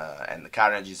 and the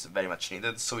Carnage is very much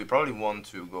needed. So we probably want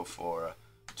to go for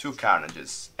 2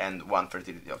 Carnages and 1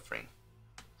 Fertility Offering.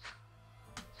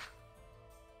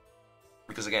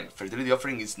 Because again, Fertility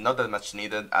Offering is not that much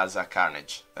needed as a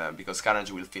Carnage, because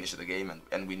Carnage will finish the game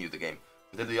and win you the game.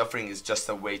 Fertility Offering is just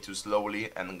a way to slowly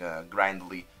and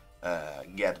grindily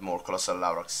get more Colossal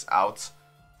AUROCHS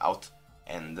out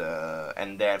and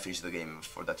then finish the game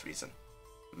for that reason.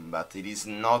 But it is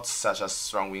not such a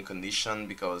strong win condition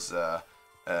because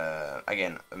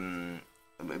again,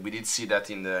 we did see that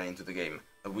into the game.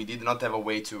 We did not have a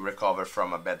way to recover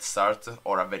from a bad start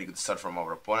or a very good start from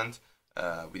our opponent.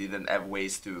 We didn't have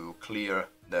ways to clear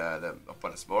the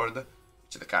opponent's board,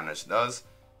 which the Carnage does.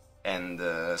 And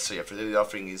so yeah, Fertility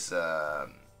Offering is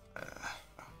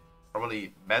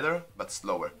probably better, but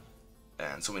slower.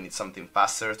 And so we need something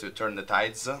faster to turn the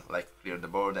tides, like clear the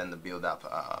board and build up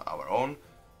our own.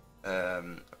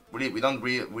 We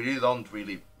really don't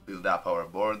really build up our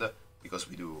board, because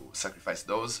we do sacrifice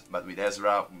those, but with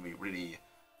Ezra we really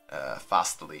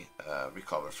fastly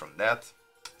recover from that.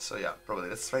 So yeah, probably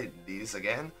let's try this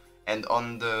again. And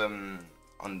on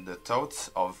the thought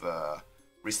of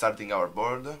restarting our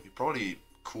board, we probably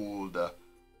could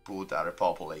put a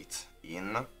Repopulate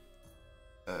in.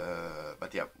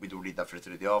 But yeah, we do need a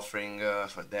Fertility Offering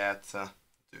for that, to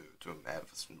have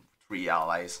 3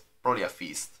 allies. Probably a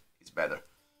Feast is better.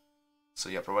 So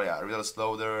yeah, probably a Riddle's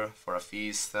Loader for a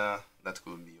Feast, that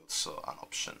could be also an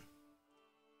option.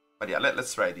 But yeah,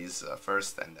 let's try this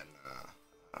first and then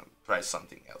try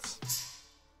something else.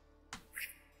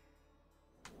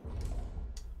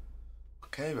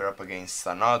 Okay, we're up against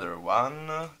another one.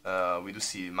 We do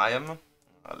see Mayhem.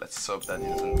 Let's hope that it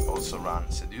doesn't also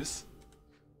run Seduce.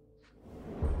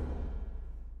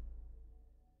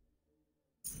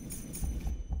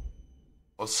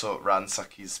 Also,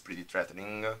 Ransack is pretty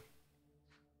threatening.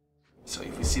 So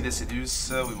if we see the Seduce,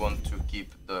 we want to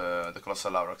keep the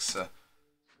Colossal AUROCHS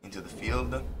into the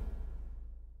field.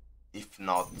 If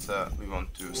not, we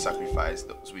want to sacrifice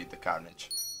those with the Carnage.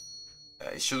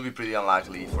 It should be pretty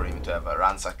unlikely for him to have a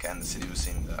Ransack and Seduce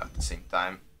at the same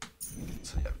time.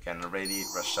 So yeah, we can already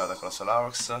rush out the Colossal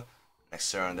AUROCHS.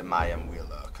 Next turn the Mayhem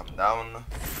will come down,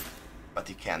 but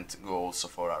he can't go also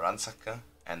for a Ransack,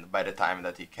 and by the time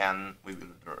that he can, we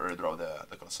will redraw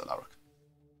the Colossal AUROCH.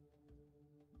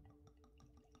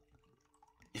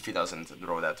 If he doesn't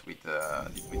draw that with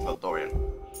Valdorian,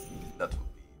 that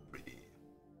would be pretty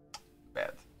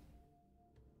bad.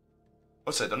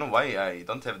 Also, I don't know why I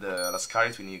don't have the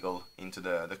Lascari Twin Eagle into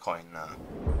the coin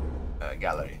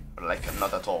gallery, or like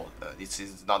not at all. This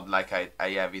is not like I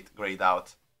have it grayed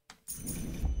out.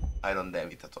 I don't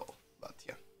have it at all, but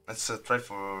yeah. Let's try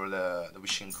for the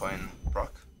Wishing Coin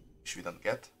proc, which we don't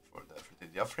get for the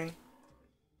Fertility Offering.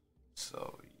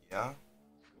 So yeah.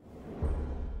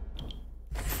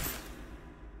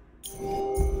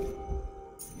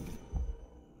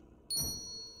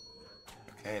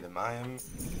 Okay, the Mayhem.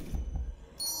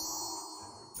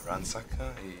 The Ransack,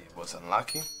 he was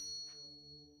unlucky.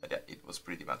 But yeah, it was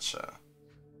pretty much...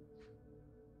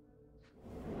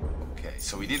 Okay,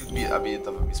 so we did a bit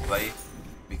of a misplay,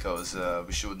 because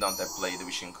we should not have played the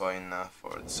Wishing Coin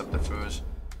for the Subterfuge,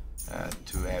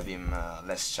 to have him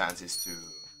less chances to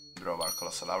draw our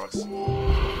Colossal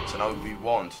AUROCHS. So now we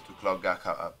want to clog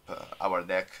up our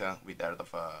deck with Heart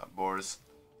of Boars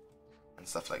and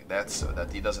stuff like that, so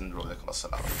that he doesn't draw the Colossal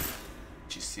AUROCHS,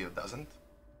 which he still doesn't.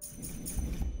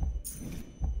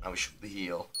 Now we should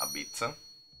heal a bit.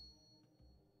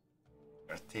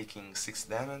 We are taking 6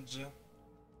 damage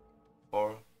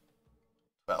for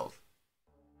 12.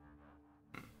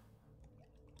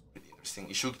 Pretty interesting.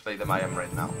 He should play the Mayhem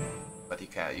right now, but he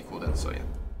couldn't, so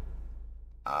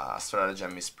yeah.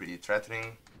 Stratagem is pretty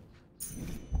threatening.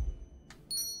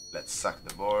 Let's sack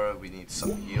the board, we need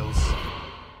some heals.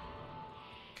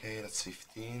 Okay, that's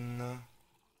 15.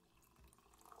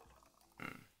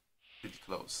 Pretty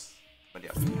close, but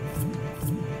yeah,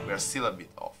 we are still a bit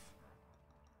off.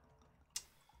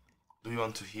 Do we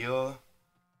want to heal?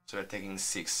 So we're taking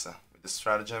 6 with the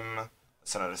Stratagem.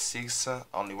 That's another 6.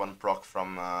 Only 1 proc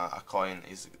from a coin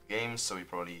is a good game, so we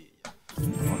probably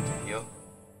want to heal.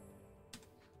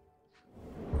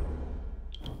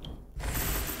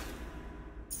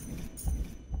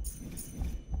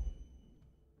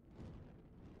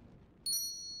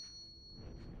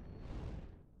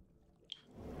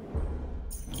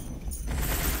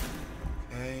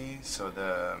 Okay, so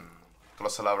the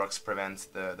Colossal AUROCHS prevents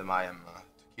the Mayhem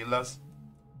to kill us.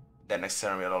 Then next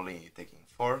turn we are only taking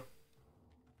 4,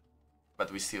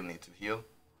 but we still need to heal.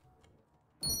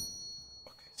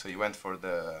 Okay, so he went for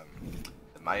the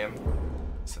Mayhem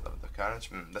instead of the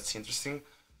Carnage. That's interesting.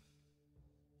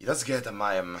 He does get a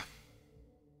Mayhem,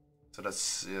 so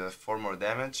that's 4 more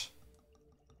damage.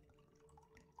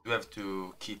 We have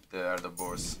to keep the Heart of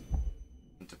Boars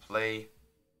into play,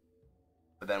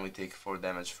 but then we take 4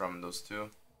 damage from those 2.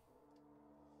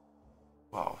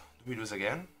 Wow, do we lose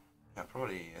again? Yeah,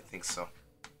 probably, I think so.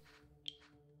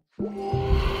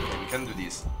 Okay, we can do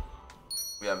this.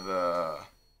 We have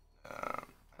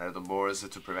Heart of Boars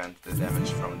to prevent the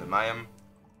damage from the Mayhem.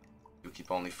 You keep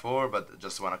only 4, but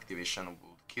just 1 activation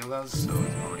would kill us, so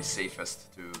it's probably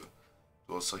safest to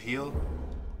also heal.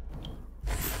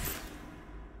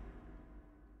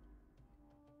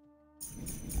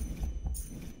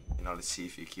 You know, let's see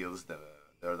if he kills the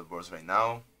Heart of Boars right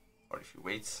now, or if he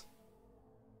waits.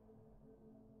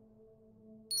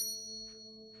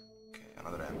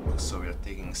 Another ambush, so we are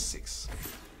taking 6.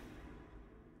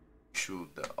 We should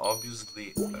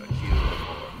obviously heal the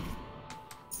board,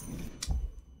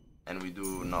 and we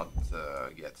do not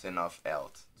get enough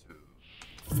health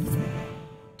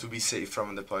to be safe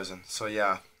from the poison. So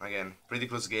yeah, again, pretty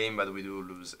close game, but we do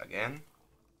lose again.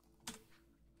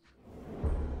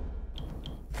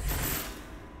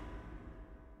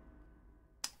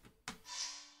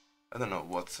 I don't know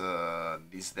what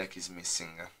this deck is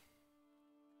missing.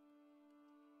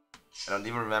 I don't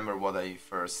even remember what I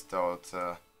first thought,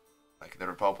 like the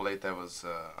Repopulate. I was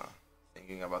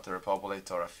thinking about the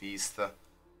Repopulate or a Feast,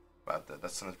 but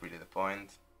that's not really the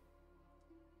point.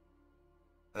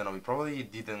 I don't know, we probably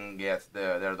didn't get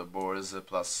the Heart of Boars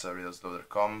plus Riddle's Loader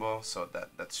combo, so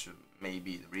that should maybe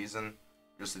be the reason.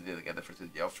 We also didn't get the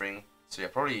Fertility Offering, so yeah,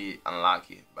 probably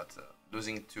unlucky, but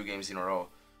losing 2 games in a row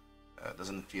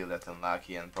doesn't feel that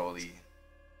unlucky, and probably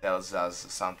tells us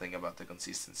something about the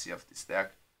consistency of this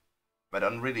deck. But I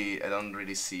don't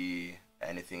really see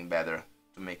anything better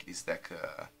to make this deck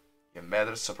even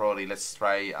better. So probably let's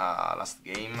try last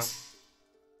game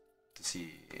to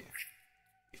see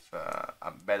if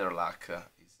a better luck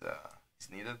is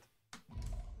needed.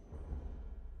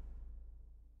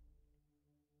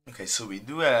 Okay, Okay, so we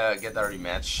do get a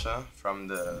rematch from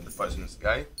the poisonous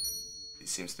guy. It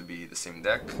seems to be the same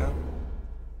deck.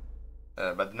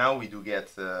 But now we do get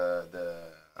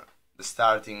the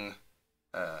starting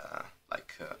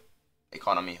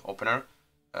economy opener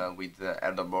with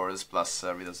Erdobors plus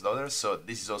Riddle's Daughter. So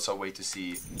this is also a way to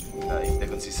see if the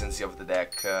consistency of the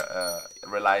deck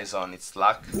relies on its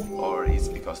luck or is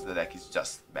because the deck is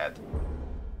just bad.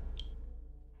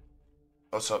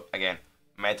 Also, again,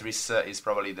 Metris is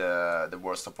probably the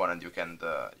worst opponent you can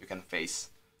face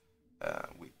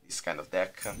with this kind of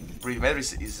deck.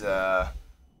 Metris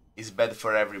is bad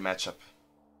for every matchup.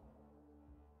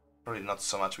 Probably not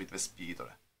so much with Vespitore,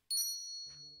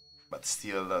 but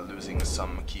still losing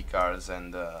some key cards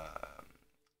and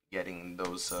getting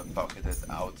those pocketed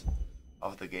out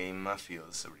of the game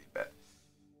feels really bad.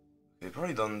 We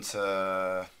probably don't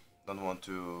want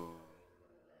to,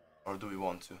 or do we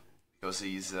want to? Because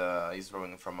he's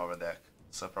drawing from our deck,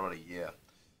 so probably yeah.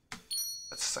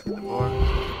 Let's sack the board.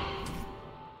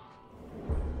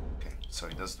 Okay, so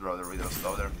he does draw the Riddle's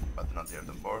Daughter, but not the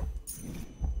other board.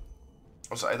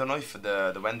 Also, I don't know if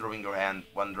the when drawing your hand,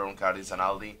 one drawn card is an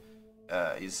Aldi,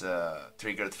 is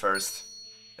triggered first,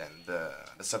 then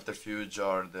the subterfuge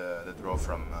or the draw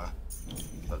from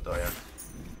Valdoya.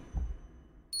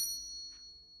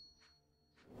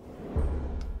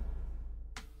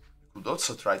 Could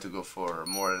also try to go for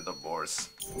more Erdobors,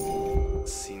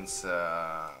 since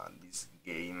this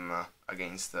game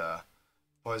against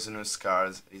poisonous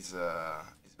cards is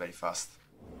very fast.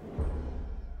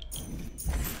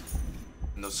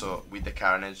 And also with the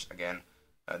Carnage again,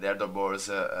 the Erdobors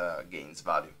gains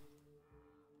value.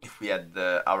 If we had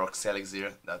the AUROCHS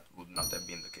Elixir, that would not have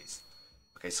been the case.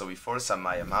 Okay, so we force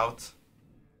Amayam out.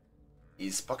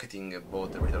 He's pocketing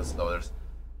both the Riddle's Daughters.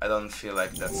 I don't feel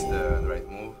like that's the right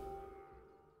move.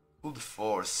 Could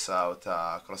force out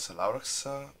Colossal AUROCHS,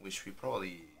 which we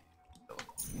probably don't.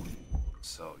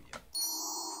 So yeah.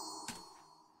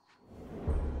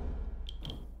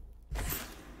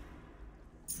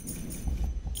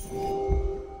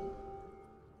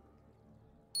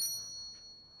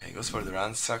 He goes for the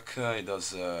ransack. He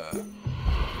does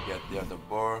get the other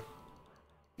board.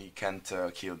 He can't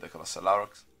kill the Colossal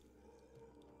AUROCHS.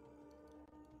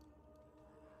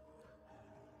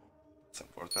 It's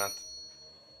unfortunate.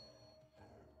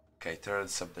 Okay, third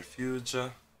subterfuge.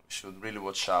 We should really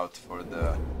watch out for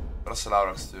the Colossal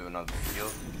AUROCHS to not be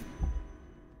killed,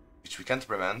 which we can't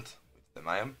prevent with the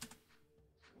Mayhem.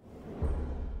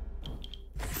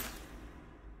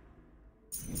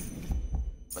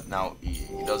 But now he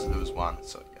does lose one,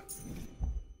 so yeah.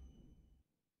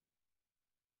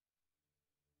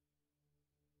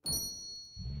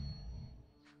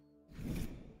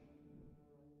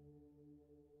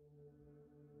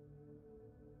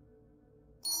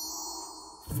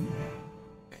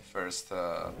 Okay, first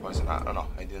poison. Oh no,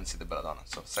 I didn't see the Belladonna.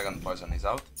 So second poison is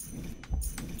out.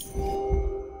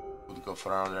 Would go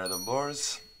for another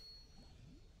Erdobors.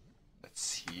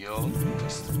 Let's heal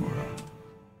just for.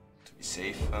 Be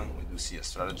safe, we do see a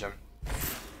stratagem.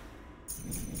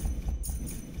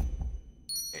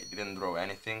 Okay, didn't draw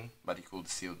anything, but he could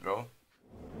still draw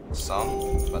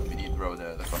some, but we did draw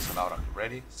the Colossal AUROCHS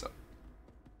already, so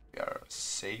we are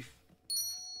safe.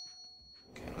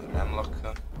 Okay, another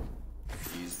Hemlock.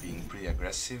 He's being pretty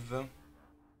aggressive.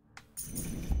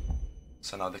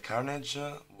 So now the Carnage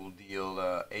will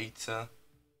deal 8,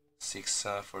 6,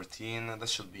 14, that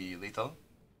should be lethal.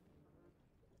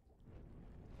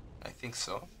 I think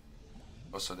so.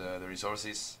 Also the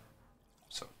resources.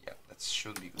 So yeah, that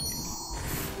should be good game.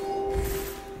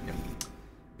 Yeah,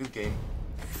 good game.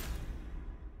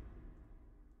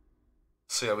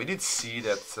 So yeah, we did see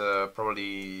that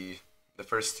probably the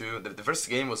first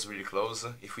game was really close.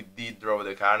 If we did draw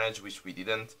the Carnage, which we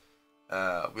didn't,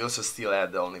 we also still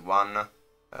had only one.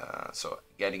 So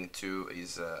getting 2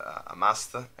 is a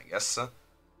must, I guess.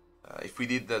 If we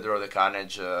did draw the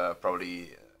Carnage,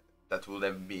 probably that would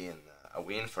have been a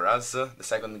win for us. The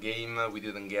second game we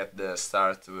didn't get the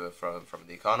start from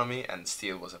the economy and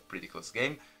still was a pretty close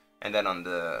game. And then on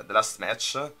the last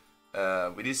match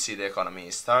we did see the economy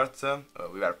start.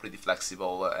 We were pretty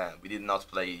flexible and we did not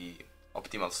play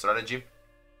optimal strategy.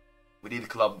 We did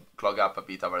clog up a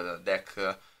bit our deck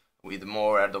with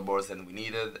more Erdobors than we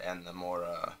needed and more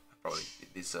probably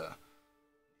this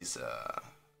is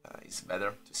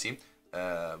better to see.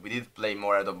 We did play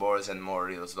more Erdobors and more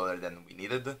Riddle's Daughter than we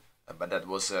needed, but that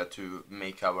was to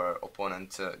make our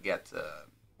opponent get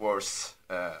worse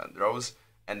draws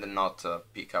and not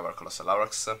pick our Colossal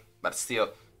AUROCHS. But still,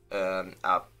 a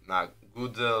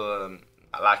good, a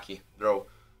lucky draw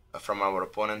from our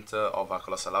opponent of a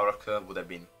Colossal AUROCHS would have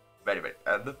been very, very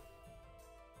bad.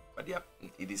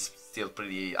 it is still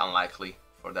pretty unlikely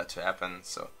for that to happen.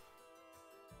 So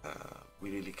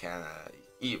we really can.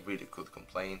 He really could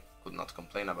not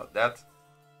complain about that.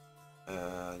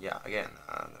 Yeah, again,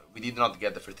 we did not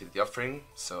get the fertility offering,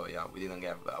 so yeah, we didn't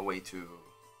have a way to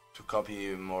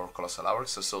copy more colossal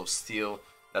AUROCHS, so still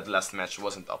that last match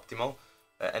wasn't optimal,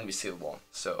 and we still won.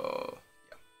 So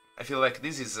yeah, I feel like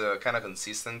this is kind of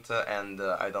consistent, and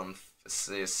I don't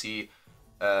see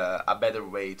a better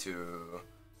way to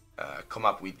come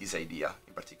up with this idea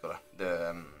in particular,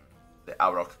 the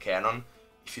AUROCH canon.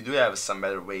 If you do have some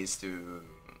better ways to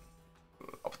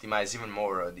optimize even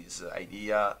more this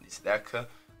idea, this deck,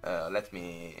 let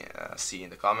me see in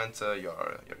the comments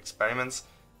your experiments,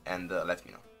 and let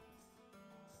me know.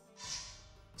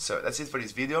 So that's it for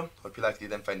this video. Hope you liked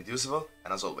it and find it useful,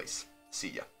 and as always, see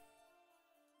ya.